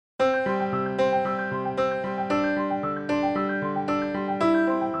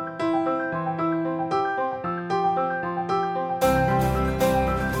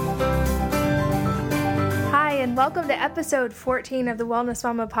welcome to episode 14 of the Wellness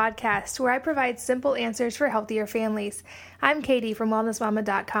Mama podcast, where I provide simple answers for healthier families. I'm Katie from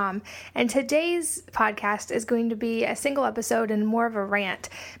wellnessmama.com, and today's podcast is going to be a single episode and more of a rant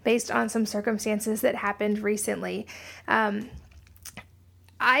based on some circumstances that happened recently.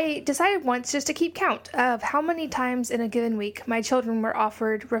 I decided once just to keep count of how many times in a given week my children were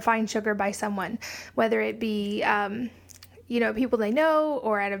offered refined sugar by someone, whether it be people they know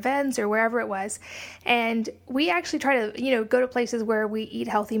or at events or wherever it was. And we actually try to, go to places where we eat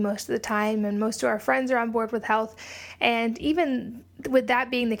healthy most of the time, and most of our friends are on board with health. And even with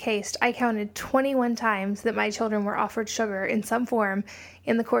that being the case, I counted 21 times that my children were offered sugar in some form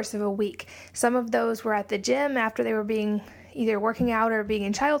in the course of a week. Some of those were at the gym after they were being either working out or being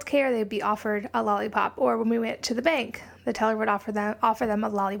in childcare. They'd be offered a lollipop. Or when we went to the bank, the teller would offer them a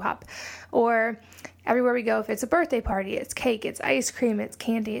lollipop. Or everywhere we go, if it's a birthday party, it's cake, it's ice cream, it's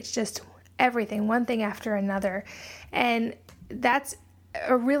candy, it's just everything, one thing after another. And that's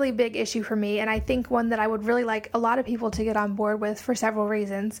a really big issue for me, and I think one that I would really like a lot of people to get on board with for several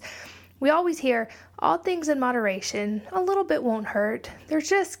reasons. We always hear, all things in moderation, a little bit won't hurt, they're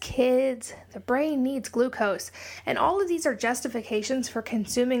just kids, the brain needs glucose, and all of these are justifications for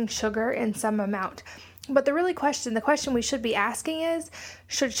consuming sugar in some amount. But the question we should be asking is,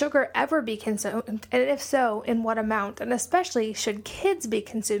 should sugar ever be consumed? And if so, in what amount? And especially, should kids be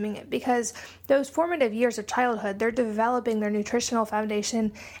consuming it? Because those formative years of childhood, they're developing their nutritional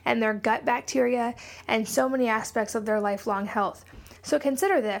foundation and their gut bacteria and so many aspects of their lifelong health. So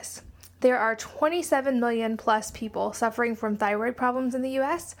consider this. There are 27 million plus people suffering from thyroid problems in the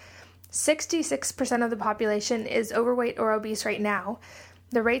U.S. 66% of the population is overweight or obese right now.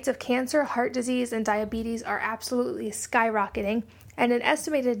 The rates of cancer, heart disease, and diabetes are absolutely skyrocketing, and an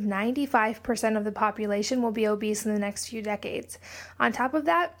estimated 95% of the population will be obese in the next few decades. On top of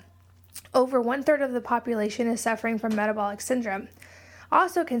that, over 1/3 of the population is suffering from metabolic syndrome.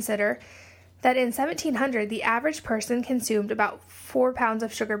 Also consider that in 1700, the average person consumed about 4 pounds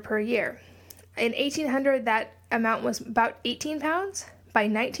of sugar per year. In 1800, that amount was about 18 pounds. By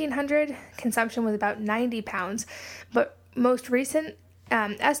 1900, consumption was about 90 pounds. But most recent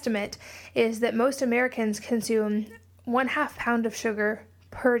estimate is that most Americans consume 1/2 pound of sugar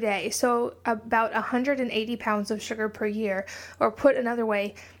per day. So about 180 pounds of sugar per year, or put another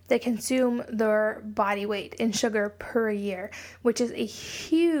way, they consume their body weight in sugar per year, which is a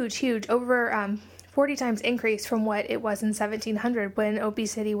huge, over 40 times increase from what it was in 1700 when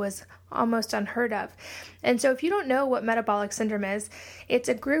obesity was almost unheard of. And so if you don't know what metabolic syndrome is, it's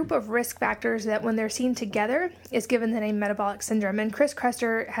a group of risk factors that when they're seen together is given the name metabolic syndrome. And Chris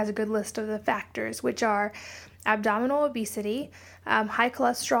Kresser has a good list of the factors, which are abdominal obesity, high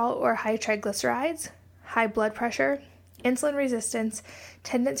cholesterol or high triglycerides, high blood pressure, insulin resistance,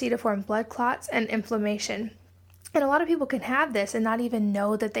 tendency to form blood clots, and inflammation. And a lot of people can have this and not even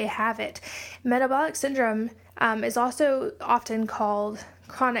know that they have it. Metabolic syndrome is also often called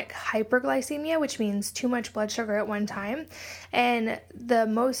chronic hyperglycemia, which means too much blood sugar at one time. And the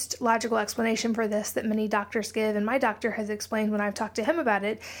most logical explanation for this that many doctors give, and my doctor has explained when I've talked to him about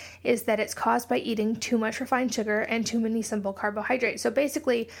it, is that it's caused by eating too much refined sugar and too many simple carbohydrates. So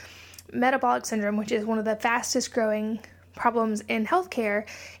basically, metabolic syndrome, which is one of the fastest growing problems in healthcare,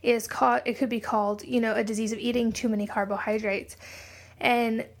 it could be called, a disease of eating too many carbohydrates.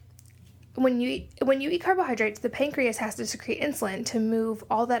 And when you eat carbohydrates, the pancreas has to secrete insulin to move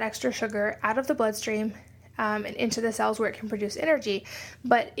all that extra sugar out of the bloodstream and into the cells where it can produce energy.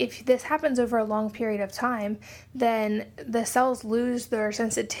 But if this happens over a long period of time, then the cells lose their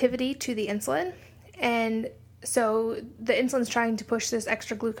sensitivity to the insulin, and so the insulin's trying to push this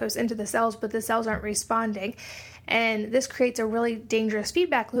extra glucose into the cells, but the cells aren't responding. And this creates a really dangerous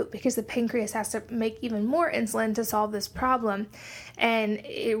feedback loop because the pancreas has to make even more insulin to solve this problem. And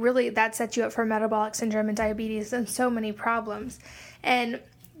that sets you up for metabolic syndrome and diabetes and so many problems. And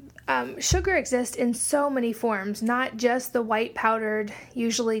sugar exists in so many forms, not just the white powdered,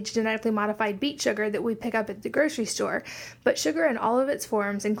 usually genetically modified beet sugar that we pick up at the grocery store, but sugar in all of its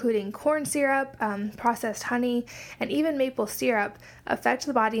forms, including corn syrup, processed honey, and even maple syrup, affect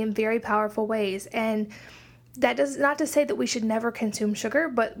the body in very powerful ways. And that does not to say that we should never consume sugar,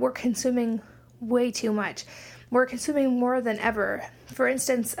 but we're consuming way too much. We're consuming more than ever. For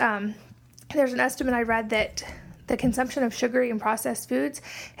instance, there's an estimate I read that the consumption of sugary and processed foods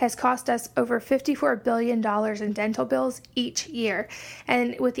has cost us over $54 billion in dental bills each year.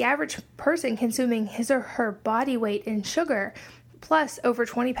 And with the average person consuming his or her body weight in sugar, plus over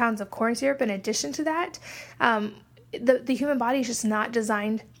 20 pounds of corn syrup in addition to that, the human body is just not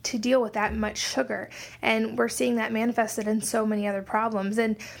designed to deal with that much sugar. And we're seeing that manifested in so many other problems.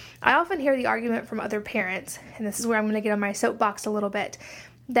 And I often hear the argument from other parents, and this is where I'm going to get on my soapbox a little bit,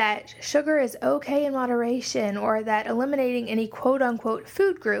 that sugar is okay in moderation, or that eliminating any quote-unquote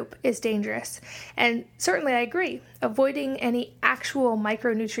food group is dangerous. And certainly I agree. Avoiding any actual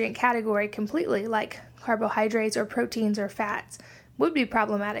micronutrient category completely, like carbohydrates or proteins or fats, would be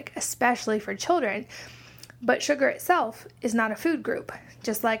problematic, especially for children. But sugar itself is not a food group.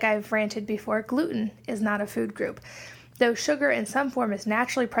 Just like I've ranted before, gluten is not a food group. Though sugar in some form is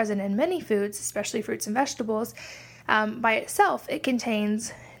naturally present in many foods, especially fruits and vegetables, by itself, it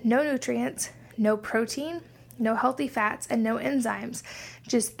contains no nutrients, no protein, no healthy fats, and no enzymes.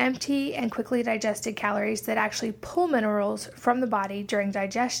 Just empty and quickly digested calories that actually pull minerals from the body during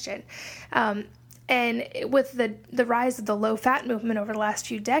digestion. And with the rise of the low-fat movement over the last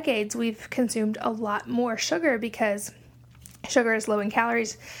few decades, we've consumed a lot more sugar because sugar is low in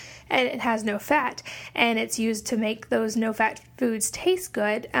calories and it has no fat, and it's used to make those no-fat foods taste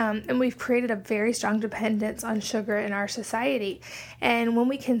good, and we've created a very strong dependence on sugar in our society. And when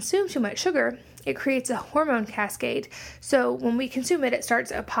we consume too much sugar, it creates a hormone cascade. So when we consume it, it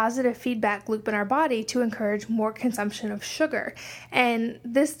starts a positive feedback loop in our body to encourage more consumption of sugar. And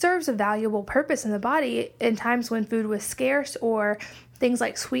this serves a valuable purpose in the body in times when food was scarce, or things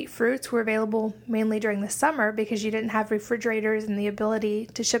like sweet fruits were available mainly during the summer because you didn't have refrigerators and the ability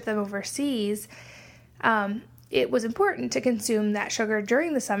to ship them overseas. It was important to consume that sugar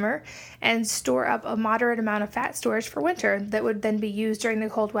during the summer and store up a moderate amount of fat storage for winter that would then be used during the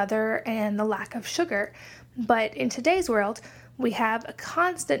cold weather and the lack of sugar. But in today's world, we have a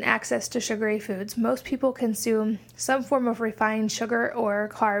constant access to sugary foods. Most people consume some form of refined sugar or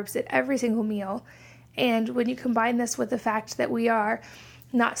carbs at every single meal. And when you combine this with the fact that we are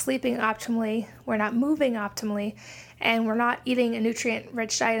not sleeping optimally, we're not moving optimally, and we're not eating a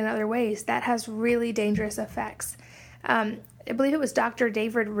nutrient-rich diet in other ways, that has really dangerous effects. I believe it was Dr.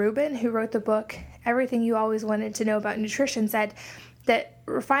 David Rubin who wrote the book, Everything You Always Wanted to Know About Nutrition, said that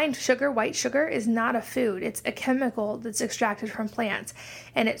refined sugar, white sugar, is not a food. It's a chemical that's extracted from plants,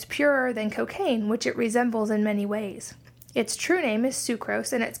 and it's purer than cocaine, which it resembles in many ways. Its true name is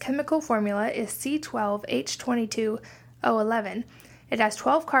sucrose, and its chemical formula is C12H22O11. It has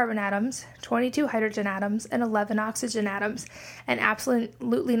 12 carbon atoms, 22 hydrogen atoms, and 11 oxygen atoms, and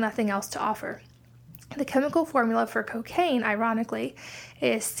absolutely nothing else to offer. The chemical formula for cocaine, ironically,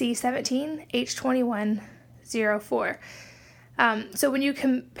 is C17H21O4. So when you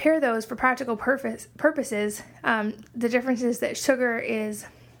compare those for practical purposes, the difference is that sugar is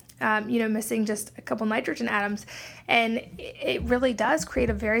missing just a couple nitrogen atoms, and it really does create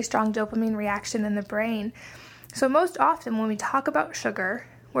a very strong dopamine reaction in the brain. So most often when we talk about sugar,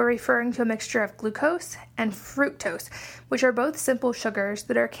 we're referring to a mixture of glucose and fructose, which are both simple sugars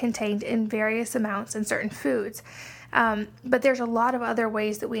that are contained in various amounts in certain foods. But there's a lot of other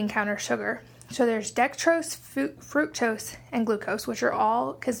ways that we encounter sugar. So there's dextrose, fructose, and glucose, which are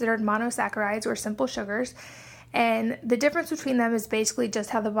all considered monosaccharides or simple sugars. And the difference between them is basically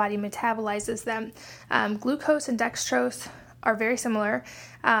just how the body metabolizes them. Glucose and dextrose are very similar.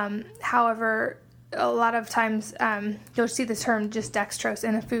 However, a lot of times you'll see the term just dextrose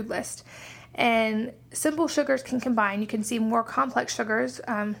in a food list. And simple sugars can combine. You can see more complex sugars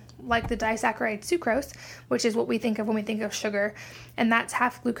like the disaccharide sucrose, which is what we think of when we think of sugar, and that's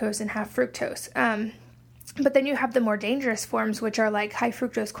half glucose and half fructose. But then you have the more dangerous forms, which are like high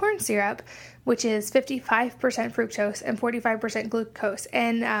fructose corn syrup, which is 55% fructose and 45% glucose.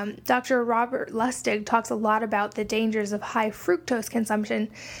 And Dr. Robert Lustig talks a lot about the dangers of high fructose consumption,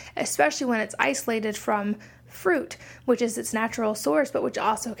 especially when it's isolated from fruit, which is its natural source, but which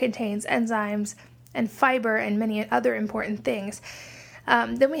also contains enzymes and fiber and many other important things.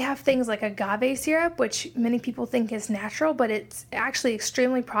 Then we have things like agave syrup, which many people think is natural, but it's actually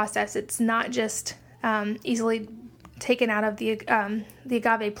extremely processed. It's not just easily taken out of the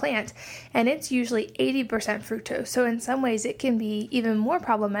agave plant, and it's usually 80% fructose. So in some ways, it can be even more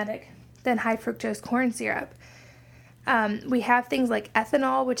problematic than high fructose corn syrup. We have things like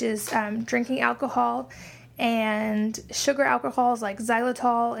ethanol, which is drinking alcohol, and sugar alcohols like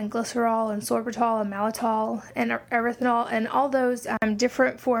xylitol and glycerol and sorbitol and malitol and erythritol, and all those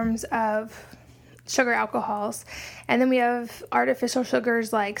different forms of sugar alcohols. And then we have artificial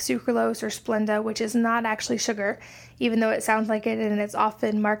sugars like sucralose or Splenda, which is not actually sugar, even though it sounds like it, and it's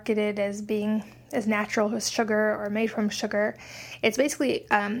often marketed as being as natural as sugar or made from sugar. It's basically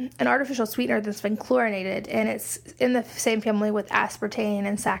an artificial sweetener that's been chlorinated, and it's in the same family with aspartame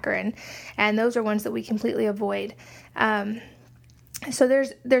and saccharin, and those are ones that we completely avoid. So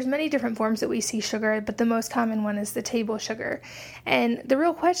there's many different forms that we see sugar, but the most common one is the table sugar. And the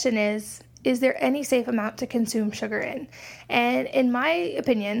real question is there any safe amount to consume sugar in? And in my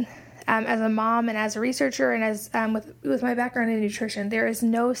opinion, as a mom and as a researcher and as with my background in nutrition, there is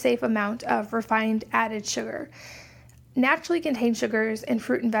no safe amount of refined added sugar. Naturally contained sugars in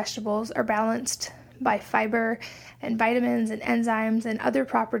fruit and vegetables are balanced by fiber and vitamins and enzymes and other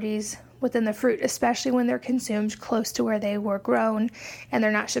properties within the fruit, especially when they're consumed close to where they were grown and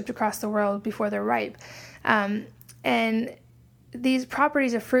they're not shipped across the world before they're ripe. And these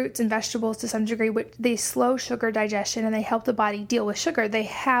properties of fruits and vegetables, to some degree, they slow sugar digestion and they help the body deal with sugar. They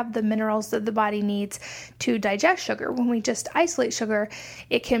have the minerals that the body needs to digest sugar. When we just isolate sugar,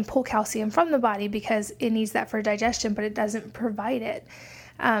 it can pull calcium from the body because it needs that for digestion, but it doesn't provide it.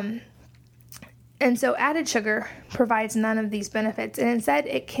 And so added sugar provides none of these benefits, and instead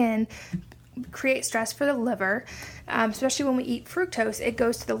it can create stress for the liver, especially when we eat fructose. It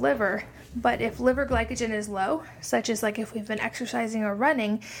goes to the liver, but if liver glycogen is low, such as like if we've been exercising or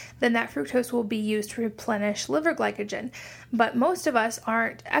running, then that fructose will be used to replenish liver glycogen. But most of us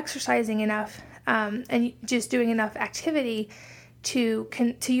aren't exercising enough and just doing enough activity to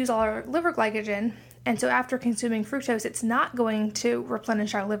use all our liver glycogen. And so after consuming fructose, it's not going to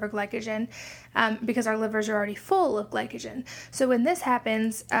replenish our liver glycogen because our livers are already full of glycogen. So when this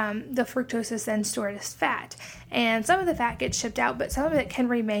happens, the fructose is then stored as fat. And some of the fat gets shipped out, but some of it can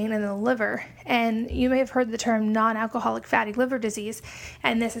remain in the liver. And you may have heard the term non-alcoholic fatty liver disease.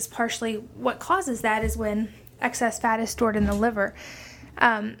 And this is partially what causes that, is when excess fat is stored in the liver.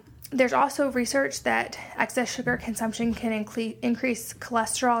 There's also research that excess sugar consumption can increase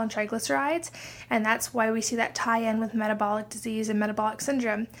cholesterol and triglycerides, and that's why we see that tie-in with metabolic disease and metabolic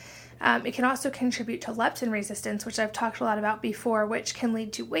syndrome. It can also contribute to leptin resistance, which I've talked a lot about before, which can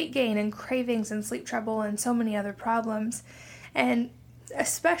lead to weight gain and cravings and sleep trouble and so many other problems. And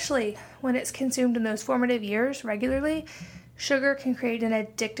especially when it's consumed in those formative years regularly, sugar can create an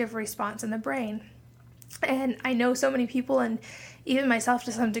addictive response in the brain. And I know so many people, and even myself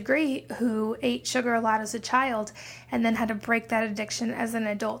to some degree, who ate sugar a lot as a child and then had to break that addiction as an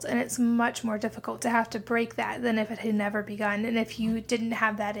adult. And it's much more difficult to have to break that than if it had never begun and if you didn't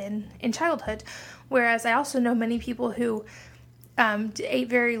have that in childhood. Whereas I also know many people who ate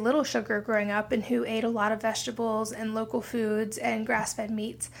very little sugar growing up and who ate a lot of vegetables and local foods and grass-fed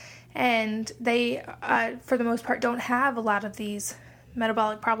meats. And they, for the most part, don't have a lot of these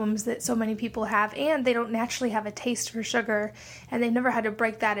metabolic problems that so many people have, and they don't naturally have a taste for sugar, and they've never had to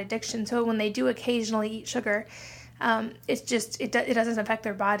break that addiction. So when they do occasionally eat sugar, it doesn't affect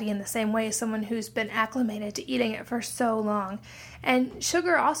their body in the same way as someone who's been acclimated to eating it for so long. And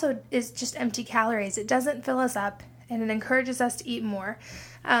sugar also is just empty calories. It doesn't fill us up, and it encourages us to eat more.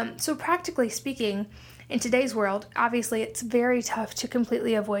 So practically speaking, in today's world, obviously it's very tough to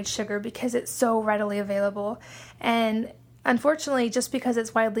completely avoid sugar because it's so readily available. And unfortunately, just because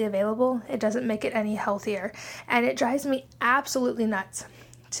it's widely available, it doesn't make it any healthier. And it drives me absolutely nuts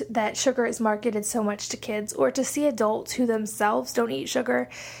that sugar is marketed so much to kids, or to see adults who themselves don't eat sugar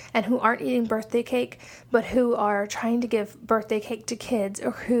and who aren't eating birthday cake, but who are trying to give birthday cake to kids,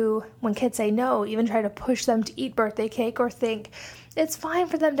 or who, when kids say no, even try to push them to eat birthday cake, or think it's fine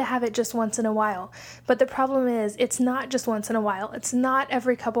for them to have it just once in a while. But the problem is, it's not just once in a while. It's not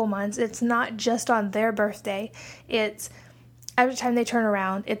every couple months. It's not just on their birthday. It's every time they turn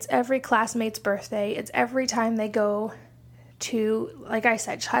around. It's every classmate's birthday. It's every time they go to, like I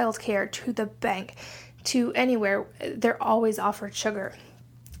said, childcare, to the bank, to anywhere. They're always offered sugar.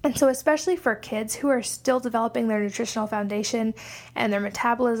 And so especially for kids who are still developing their nutritional foundation and their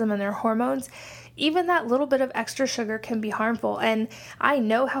metabolism and their hormones, even that little bit of extra sugar can be harmful. And I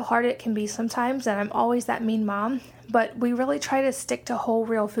know how hard it can be sometimes, and I'm always that mean mom, but we really try to stick to whole,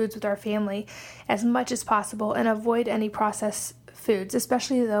 real foods with our family as much as possible and avoid any processed foods,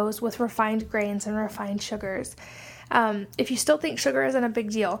 especially those with refined grains and refined sugars. If you still think sugar isn't a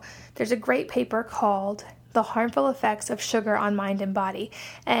big deal, there's a great paper called The Harmful Effects of Sugar on Mind and Body.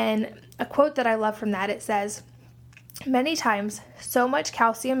 And a quote that I love from that, it says, "Many times, so much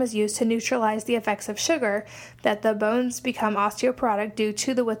calcium is used to neutralize the effects of sugar that the bones become osteoporotic due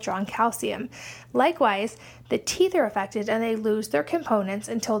to the withdrawn calcium. Likewise, the teeth are affected and they lose their components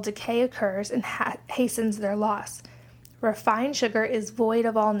until decay occurs and hastens their loss. Refined sugar is void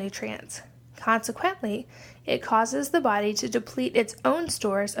of all nutrients. Consequently, it causes the body to deplete its own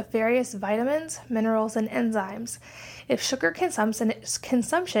stores of various vitamins, minerals, and enzymes. If sugar consumption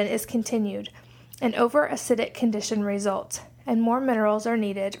is continued, an over-acidic condition results, and more minerals are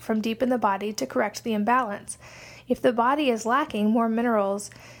needed from deep in the body to correct the imbalance. If the body is lacking more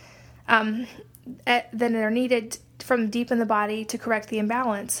minerals than are needed from deep in the body to correct the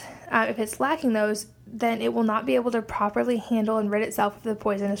imbalance. If it's lacking those, then it will not be able to properly handle and rid itself of the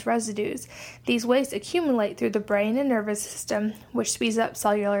poisonous residues. These wastes accumulate through the brain and nervous system, which speeds up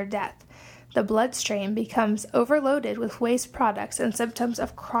cellular death. The bloodstream becomes overloaded with waste products, and symptoms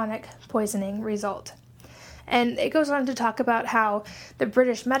of chronic poisoning result. And it goes on to talk about how the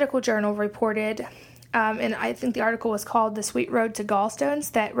British Medical Journal reported, and I think the article was called The Sweet Road to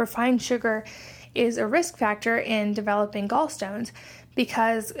Gallstones, that refined sugar is a risk factor in developing gallstones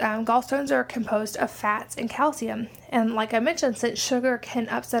because gallstones are composed of fats and calcium. And like I mentioned, since sugar can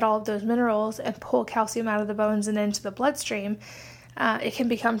upset all of those minerals and pull calcium out of the bones and into the bloodstream, it can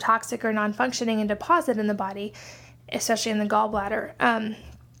become toxic or non-functioning and deposit in the body, especially in the gallbladder.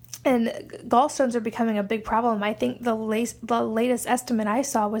 And gallstones are becoming a big problem. I think the latest estimate I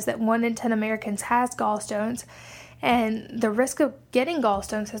saw was that 1 in 10 Americans has gallstones, and the risk of getting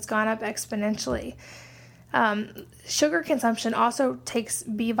gallstones has gone up exponentially. Sugar consumption also takes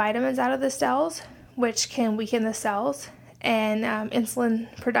B vitamins out of the cells, which can weaken the cells, and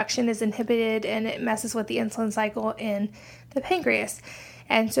insulin production is inhibited, and it messes with the insulin cycle in the pancreas.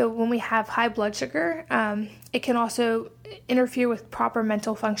 And so when we have high blood sugar, it can also interfere with proper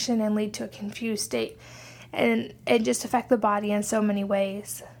mental function and lead to a confused state and just affect the body in so many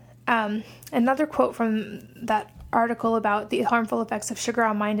ways. Another quote from that article about the harmful effects of sugar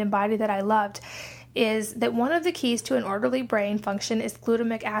on mind and body that I loved is that one of the keys to an orderly brain function is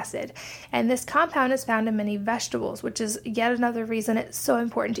glutamic acid. And this compound is found in many vegetables, which is yet another reason it's so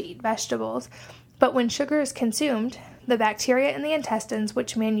important to eat vegetables. But when sugar is consumed, the bacteria in the intestines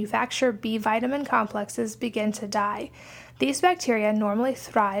which manufacture B vitamin complexes begin to die. These bacteria normally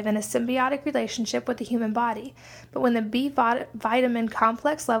thrive in a symbiotic relationship with the human body, but when the B vitamin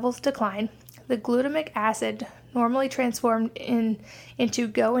complex levels decline, the glutamic acid, normally transformed into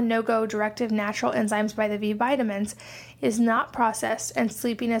go and no-go directive natural enzymes by the B vitamins, is not processed, and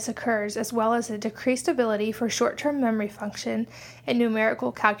sleepiness occurs, as well as a decreased ability for short-term memory function and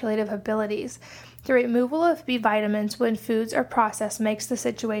numerical calculative abilities. The removal of B vitamins when foods are processed makes the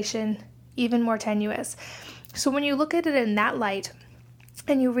situation even more tenuous. So when you look at it in that light,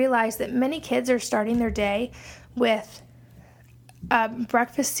 and you realize that many kids are starting their day with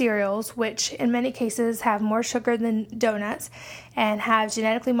breakfast cereals, which in many cases have more sugar than donuts, and have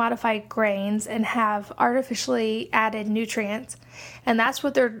genetically modified grains, and have artificially added nutrients, and that's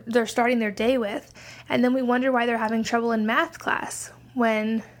what they're starting their day with. And then we wonder why they're having trouble in math class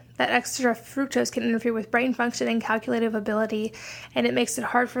when that extra fructose can interfere with brain function and calculative ability, and it makes it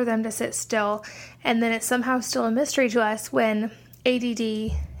hard for them to sit still. And then it's somehow still a mystery to us when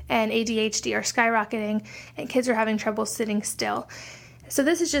ADD and ADHD are skyrocketing and kids are having trouble sitting still. So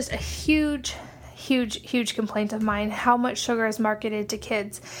this is just a huge complaint of mine, how much sugar is marketed to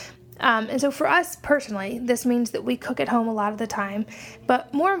kids. And so for us personally, this means that we cook at home a lot of the time,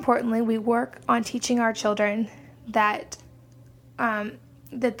 but more importantly, we work on teaching our children that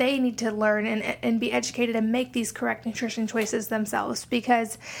that they need to learn and be educated and make these correct nutrition choices themselves.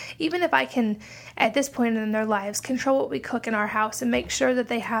 Because even if I can, at this point in their lives, control what we cook in our house and make sure that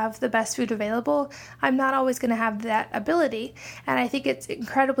they have the best food available, I'm not always going to have that ability. And I think it's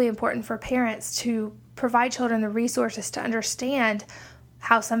incredibly important for parents to provide children the resources to understand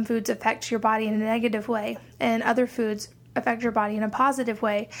how some foods affect your body in a negative way and other foods affect your body in a positive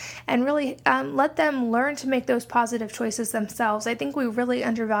way, and really let them learn to make those positive choices themselves. I think we really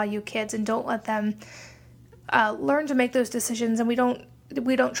undervalue kids and don't let them learn to make those decisions, and we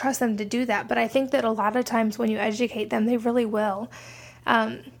don't trust them to do that. But I think that a lot of times when you educate them, they really will.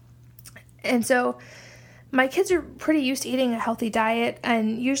 And so my kids are pretty used to eating a healthy diet,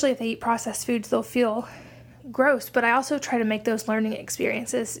 and usually if they eat processed foods, they'll feel gross, but I also try to make those learning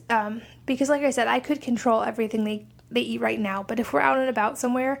experiences because like I said, I could control everything they eat right now, but if we're out and about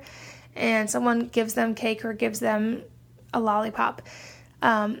somewhere and someone gives them cake or gives them a lollipop,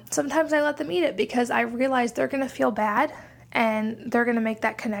 sometimes I let them eat it because I realize they're going to feel bad and they're going to make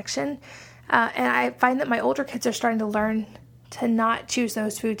that connection. And I find that my older kids are starting to learn to not choose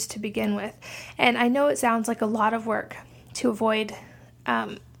those foods to begin with. And I know it sounds like a lot of work to avoid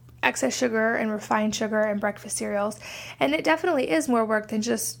excess sugar and refined sugar and breakfast cereals, and it definitely is more work than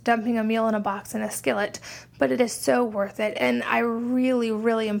just dumping a meal in a box in a skillet, but it is so worth it. And I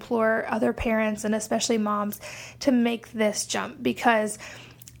really implore other parents and especially moms to make this jump, because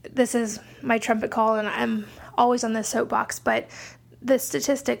this is my trumpet call and I'm always on this soapbox, but the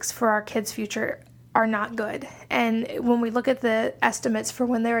statistics for our kids' future are not good. And when we look at the estimates for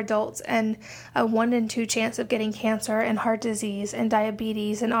when they're adults and a 1 in 2 chance of getting cancer and heart disease and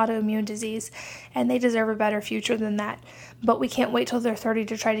diabetes and autoimmune disease, and they deserve a better future than that. But we can't wait till they're 30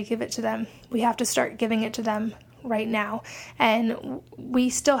 to try to give it to them. We have to start giving it to them right now. And we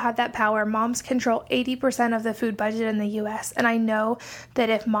still have that power. Moms control 80% of the food budget in the U.S. And I know that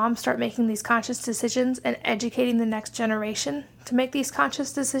if moms start making these conscious decisions and educating the next generation to make these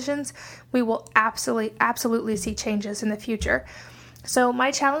conscious decisions, we will absolutely see changes in the future. So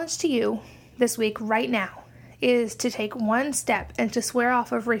my challenge to you this week right now is to take one step and to swear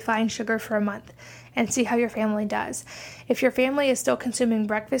off of refined sugar for a month and see how your family does. If your family is still consuming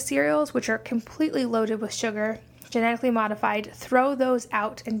breakfast cereals, which are completely loaded with sugar, genetically modified, throw those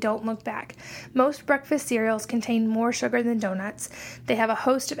out and don't look back. Most breakfast cereals contain more sugar than donuts. They have a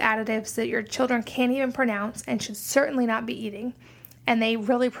host of additives that your children can't even pronounce and should certainly not be eating. And they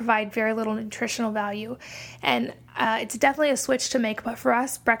really provide very little nutritional value. And it's definitely a switch to make, but for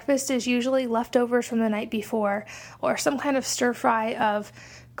us, breakfast is usually leftovers from the night before or some kind of stir fry of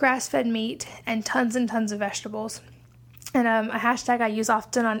grass-fed meat and tons of vegetables. And a hashtag I use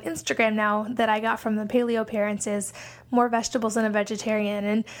often on Instagram now that I got from the paleo parents is more vegetables than a vegetarian.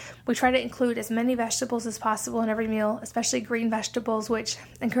 And we try to include as many vegetables as possible in every meal, especially green vegetables, which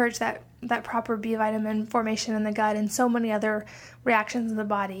encourage that proper B vitamin formation in the gut and so many other reactions in the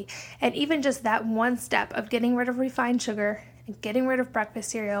body. And even just that one step of getting rid of refined sugar and getting rid of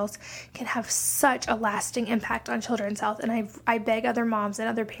breakfast cereals can have such a lasting impact on children's health. And I beg other moms and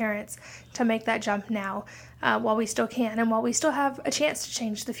other parents to make that jump now while we still can and while we still have a chance to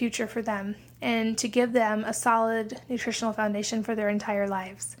change the future for them and to give them a solid nutritional foundation for their entire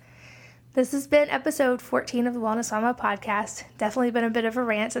lives. This has been episode 14 of the Wellness Mama podcast. Definitely been a bit of a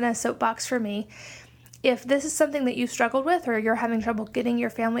rant and a soapbox for me. If this is something that you've struggled with or you're having trouble getting your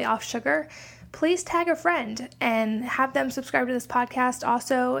family off sugar, please tag a friend and have them subscribe to this podcast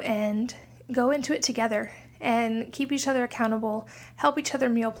also and go into it together and keep each other accountable, help each other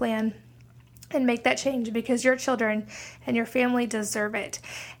meal plan, and make that change because your children and your family deserve it.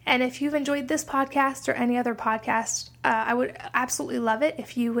 And if you've enjoyed this podcast or any other podcast, I would absolutely love it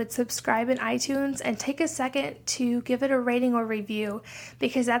if you would subscribe in iTunes and take a second to give it a rating or review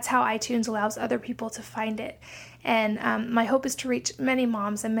because that's how iTunes allows other people to find it. And my hope is to reach many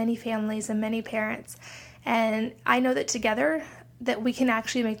moms and many families and many parents. And I know that together that we can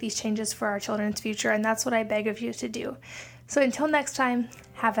actually make these changes for our children's future. And that's what I beg of you to do. So until next time,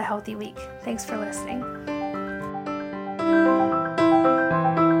 have a healthy week. Thanks for listening.